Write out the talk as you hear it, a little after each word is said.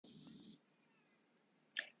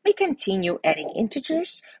We continue adding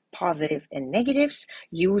integers, positive and negatives,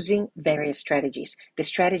 using various strategies. The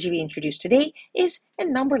strategy we introduced today is a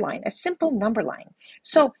number line, a simple number line.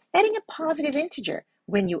 So adding a positive integer,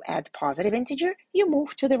 when you add positive integer, you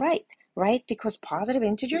move to the right? Because positive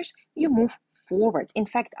integers, you move forward. In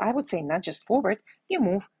fact, I would say not just forward, you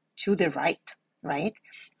move to the right?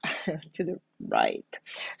 To the right.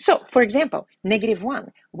 So, for example,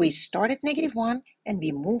 -1. We start at -1 and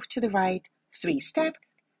we move to the right 3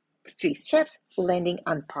 steps, landing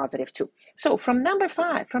on +2. So from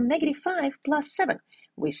 -5 plus 7,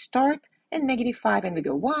 we start at -5 and we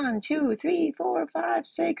go 1, 2, 3, 4, 5,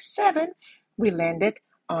 6, 7. We landed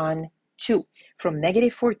on 2. From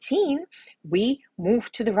 -14, we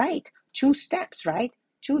move to the right, 2 steps, right?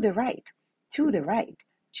 To the right, to the right,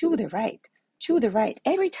 to the right, to the right.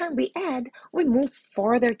 Every time we add, we move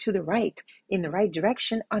farther to the right, in the right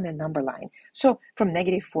direction on a number line. So from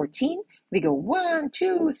 -14, we go 1,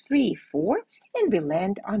 2, 3, 4, and we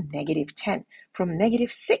land on -10. From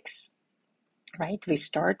 -6, right? We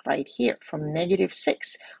start right here from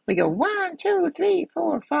 -6. We go 1, 2, 3,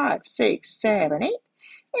 4, 5, 6, 7, 8,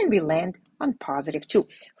 and we land on +2.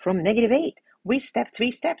 From -8, we step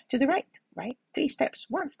 3 steps to the right? 3 steps,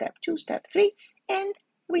 1 step, 2 step, 3, and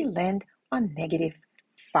we land on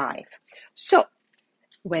 -5. So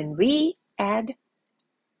when we add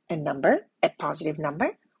a number, a positive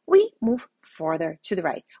number, we move farther to the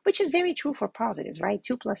right, which is very true for positives, right?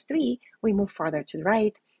 2 plus 3, we move farther to the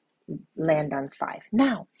right, land on 5.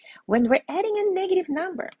 Now, when we're adding a negative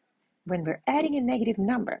number, adding a negative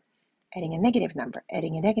number, adding a negative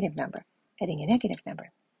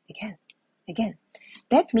number, again,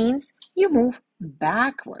 that means you move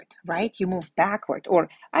backward, right? You move backward, or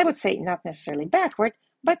I would say not necessarily backward,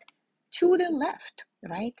 but to the left,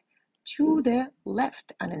 right? To the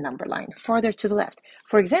left on a number line, farther to the left.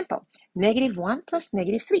 For example, -1 plus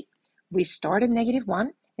 -3. We start at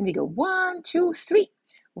 -1 and we go 1, 2, 3.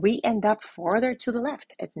 We end up farther to the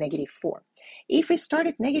left at -4. If we start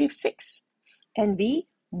at -6 and we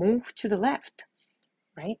move to the left,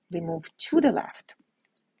 right? We move to the left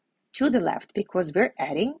because we're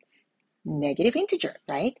adding negative integer,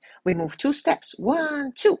 right? We move 2 steps,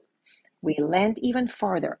 1, 2. We land even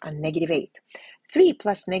farther on -8. 3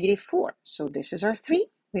 plus -4, so this is our 3.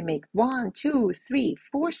 We make 1, 2, 3,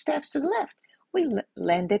 4 steps to the left. We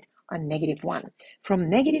landed on -1. From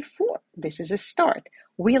 -4, this is a start.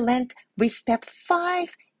 We step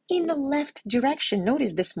 5 in the left direction.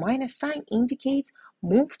 Notice this minus sign indicates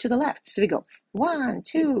move to the left. So we go 1,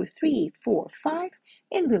 2, 3, 4, 5,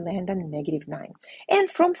 and we land on -9. And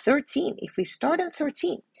from 13, if we start on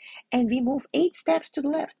 13 and we move 8 steps to the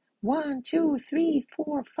left, 1, 2, 3,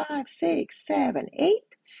 4, 5, 6, 7,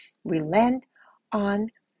 8, we land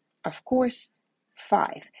on, of course,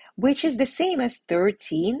 5, which is the same as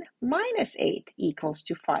 13 minus 8 equals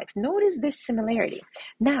to 5. Notice this similarity.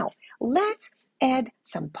 Now, let's add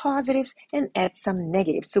some positives and add some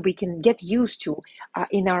negatives so we can get used to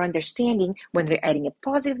in our understanding when we're adding a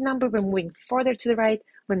positive number, we're moving farther to the right.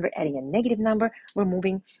 When we're adding a negative number, we're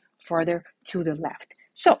moving farther to the left.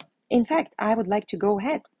 So, in fact, I would like to go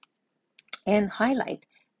ahead and highlight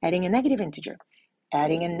adding a negative integer,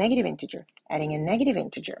 adding a negative integer, adding a negative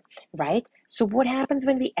integer, right? So what happens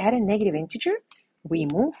when we add a negative integer? We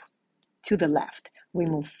move to the left. We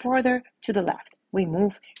move further to the left. We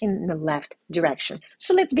move in the left direction.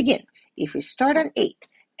 So let's begin. If we start on 8,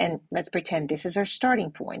 and let's pretend this is our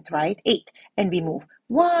starting point, right? 8, and we move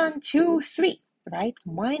 1, 2, 3, right?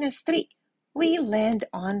 -3. We land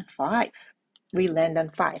on 5. We land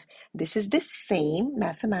on 5. This is the same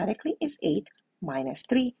mathematically as 8 minus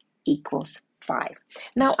 3 equals 5.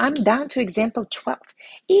 Now I'm down to example 12.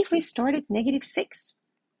 If we start at -6,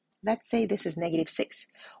 let's say this is -6.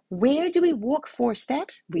 Where do we walk 4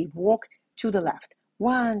 steps? We walk to the left.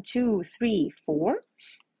 1, 2, 3, 4,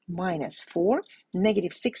 -4.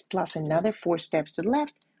 -6 plus another 4 steps to the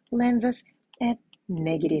left lands us at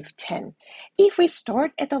 -10. If we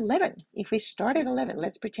start at 11,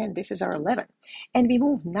 let's pretend this is our 11, and we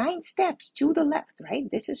move 9 steps to the left, right?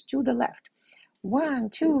 This is to the left. 1,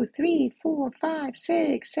 2, 3, 4, 5,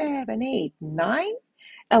 6, 7, 8, 9,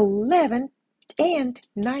 11, and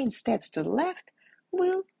 9 steps to the left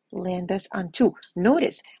will land us on 2.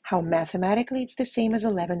 Notice how mathematically it's the same as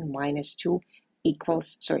 11 minus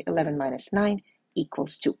 9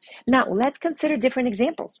 equals 2. Now, let's consider different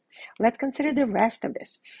examples. Let's consider the rest of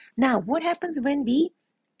this. Now, what happens when we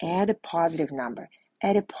add a positive number,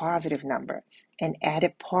 and add a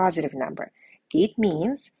positive number? It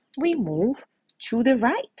means we move to the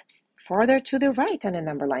right farther to the right on the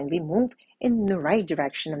number line. We move in the right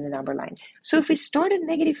direction on the number line. So if we start at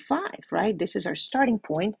 -5, right, this is our starting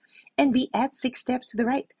point, and we add 6 steps to the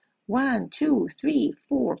right. 1, 2, 3,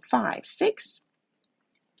 4, 5, 6.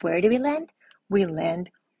 Where do we land? We land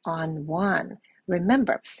on 1.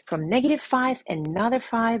 Remember, from -5, another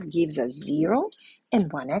 5 gives us 0,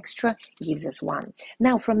 and 1 extra gives us 1.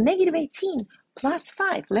 Now, from -18 plus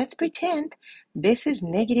 5, let's pretend this is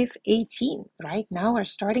 -18, right? Now our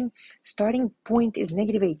starting point is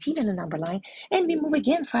 -18 in the number line, and we move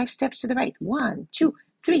again 5 steps to the right. 1, 2,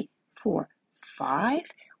 3, 4, 5.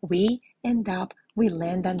 We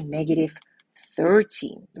land on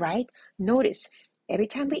 -13, right? Notice, every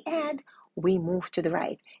time we add, we move to the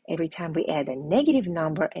right. Every time we add a negative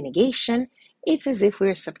number, a negation, it's as if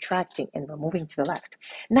we're subtracting and we're moving to the left.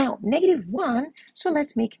 Now, -1, so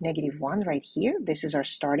let's make -1 right here. This is our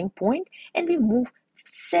starting point, and we move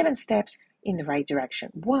 7 steps in the right direction.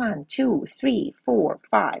 1, 2, 3, 4,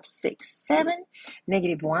 5, 6, 7.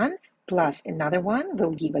 -1 plus another 1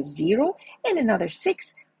 will give us 0, and another 6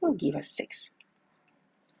 will give us 6.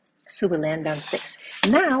 So we land on 6.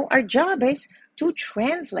 Now our job is to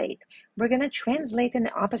translate. We're going to translate in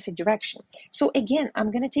the opposite direction. So again, I'm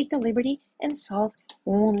going to take the liberty and solve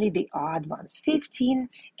only the odd ones, 15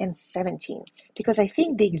 and 17, because I think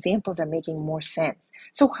the examples are making more sense.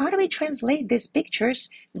 So how do we translate these pictures?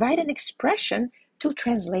 Write an expression to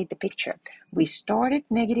translate the picture. We start at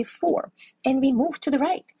 -4 and we move to the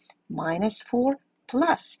right. -4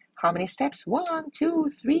 plus, how many steps? 1, 2,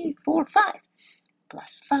 3, 4, 5.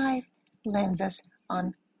 Plus 5 lands us on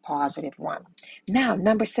 +1. Now,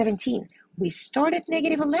 number 17, we start at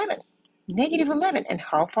 -11. -11, and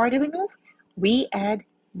how far do we move? We add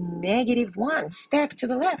 -1 step to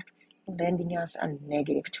the left, landing us on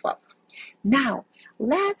 -12. Now,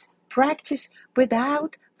 let's practice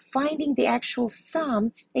without finding the actual sum.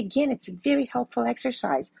 Again, it's a very helpful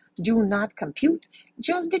exercise. Do not compute,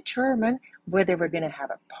 just determine whether we're going to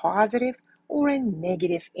have a positive or a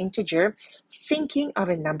negative integer, thinking of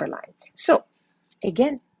a number line. So,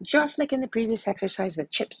 again, just like in the previous exercise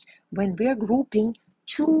with chips, when we're grouping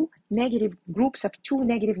groups of two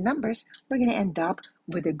negative numbers, we're going to end up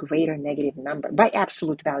with a greater negative number, by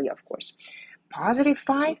absolute value, of course.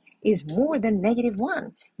 +5 is more than -1.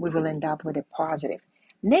 We will end up with a positive.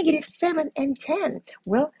 -7 and 10.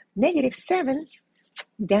 Well, -7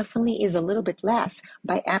 definitely is a little bit less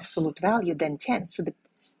by absolute value than 10. So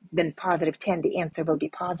then +10, the answer will be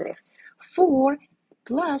positive. 4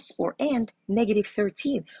 plus or and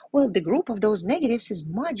 -13. Well, the group of those negatives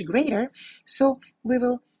is much greater, so we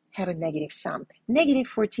will have a negative sum.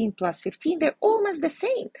 -14 plus 15, they're almost the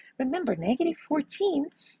same. Remember, -14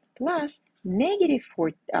 plus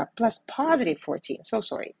plus +14. So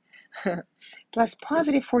sorry. Plus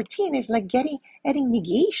 +14 is like adding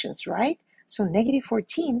negations, right? So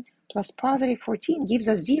 -14 plus +14 gives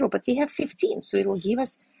us 0, but we have 15, so it will give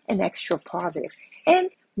us an extra positive. And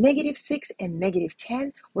 -6 and -10,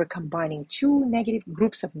 we're combining two negative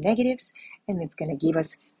groups of negatives, and it's going to give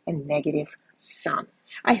us a negative sum.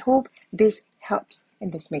 I hope this helps and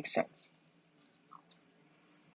this makes sense.